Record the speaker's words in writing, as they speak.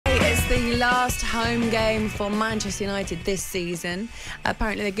the last home game for Manchester United this season.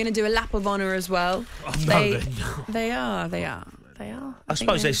 Apparently, they're going to do a lap of honour as well. Oh, no, they're not. They are. I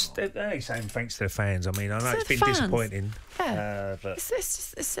suppose they're saying thanks to the fans. I mean, I know it's been disappointing. Yeah. But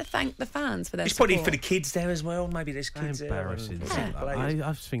it's to thank the fans for their it's support. probably for the kids there as well. Maybe there's kids there. Embarrassing. I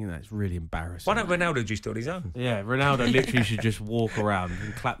was thinking that's really embarrassing. Why don't Ronaldo just do it on his own? Yeah, Ronaldo literally should just walk around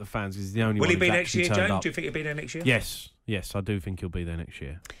and clap the fans because he's the only Will one he be who's next year, actually Joe? turned up. Do you think he'll be there next year? Yes, I do think he'll be there next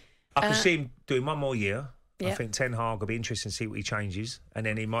year. I can see him doing one more year. Yeah. I think Ten Hag will be interesting to see what he changes, and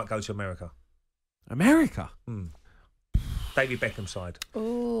then he might go to America. America? David Beckham's side.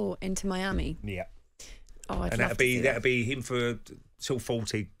 Oh, into Miami. Yeah. Oh, I'd And love to see that'll be him for till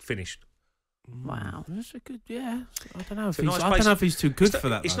 40 finished. Wow. That's a good, yeah. I don't know if, It's a he's, nice I don't place. know if he's too good for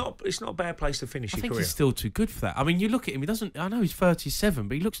that. It's though. not a bad place to finish I your think career. he's still too good for that. I mean, you look at him. He doesn't. I know he's 37,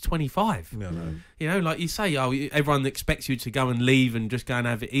 but he looks 25. No. You know, like you say, everyone expects you to go and leave and just go and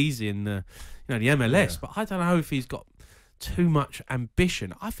have it easy in the MLS. Yeah. But I don't know if he's got too much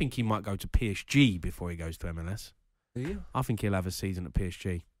ambition. I think he might go to PSG before he goes to MLS. Yeah. I think he'll have a season at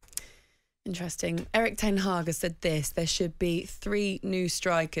PSG. Interesting. Eric Ten Hag has said this: there should be 3 new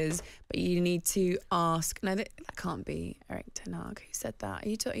strikers, but you need to ask. No, that can't be Eric Ten Hag who said that.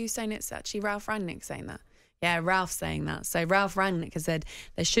 Are you saying it's actually Ralph Rangnick saying that? Yeah, Ralph's saying that. So Ralph Rangnick has said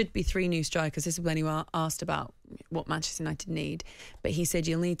there should be 3 new strikers. This is when he asked about what Manchester United need. But he said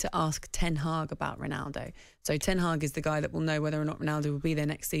you'll need to ask Ten Hag about Ronaldo. So Ten Hag is the guy that will know whether or not Ronaldo will be there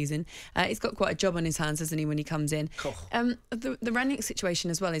next season. He's got quite a job on his hands, hasn't he, when he comes in? Cool. The Rangnick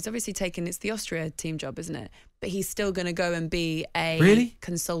situation as well, he's obviously it's the Austria team job, isn't it? But he's still going to go and be a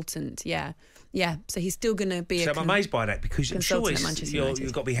consultant. Yeah. Yeah, so he's still going to be I'm amazed by that because I'm sure Manchester United.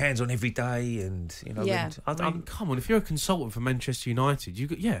 you've got to be hands on every day, and Yeah. I mean, come on, if you're a consultant for Manchester United,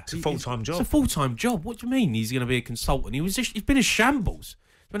 it's a full-time job. It's a full-time job. What do you mean he's going to be a consultant? He's been a shambles.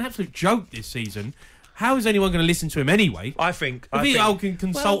 It's been an absolute joke this season. How is anyone going to listen to him anyway? I think I can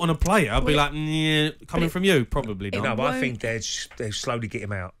consult on a player, I'll be like, yeah, coming from you, probably not. No, but I think they'll slowly get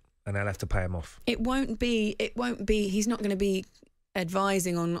him out, and they'll have to pay him off. It won't be. He's not going to be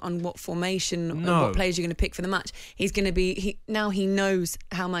advising on what formation and what players you're going to pick for the match. He's going to be now he knows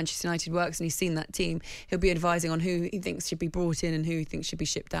how Manchester United works and he's seen that team. He'll be advising on who he thinks should be brought in and who he thinks should be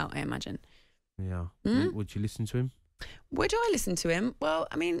shipped out, I imagine. Yeah. Would you listen to him? Would I listen to him? Well,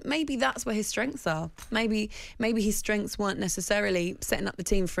 I mean, maybe that's where his strengths are. Maybe his strengths weren't necessarily setting up the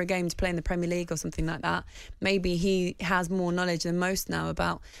team for a game to play in the Premier League or something like that. Maybe he has more knowledge than most now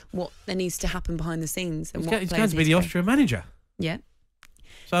about what there needs to happen behind the scenes. And He's going to be the Austrian manager. Yeah.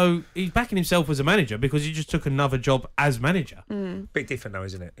 So he's backing himself as a manager because he just took another job as manager. Bit different though,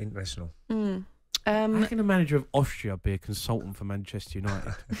 isn't it? International. How can a manager of Austria be a consultant for Manchester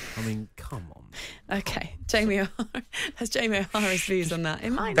United? I mean, come on. Okay, Jamie O'Hara. That's Jamie O'Hara's views on that.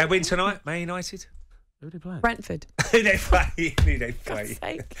 It might. They win tonight, Man United. Who are they playing? Brentford. Who they play? God's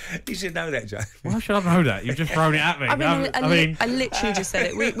sake. You should know that, Joe. Why should I know that? You've just thrown it at me. I literally just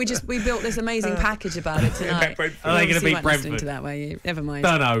said it. We built this amazing package about it tonight. Are they going to beat Brentford? To Brentford? that, were you? Never mind.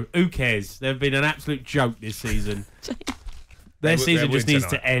 No. Who cares? They've been an absolute joke this season. Their season just needs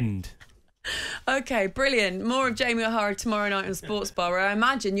to end. Okay, brilliant. More of Jamie O'Hara tomorrow night on Sports Bar, where I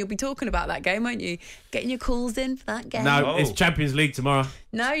imagine you'll be talking about that game, won't you? Getting your calls in for that game. No, it's Champions League tomorrow.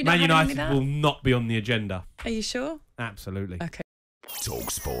 No, you don't Man have any of United that? will not be on the agenda. Are you sure? Absolutely. Okay.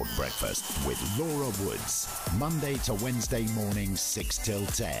 talkSPORT Breakfast with Laura Woods. Monday to Wednesday morning 6 till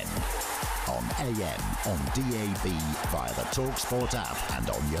 10. On AM, on DAB, via the talkSPORT app and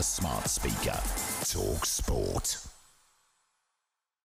on your smart speaker. talkSPORT.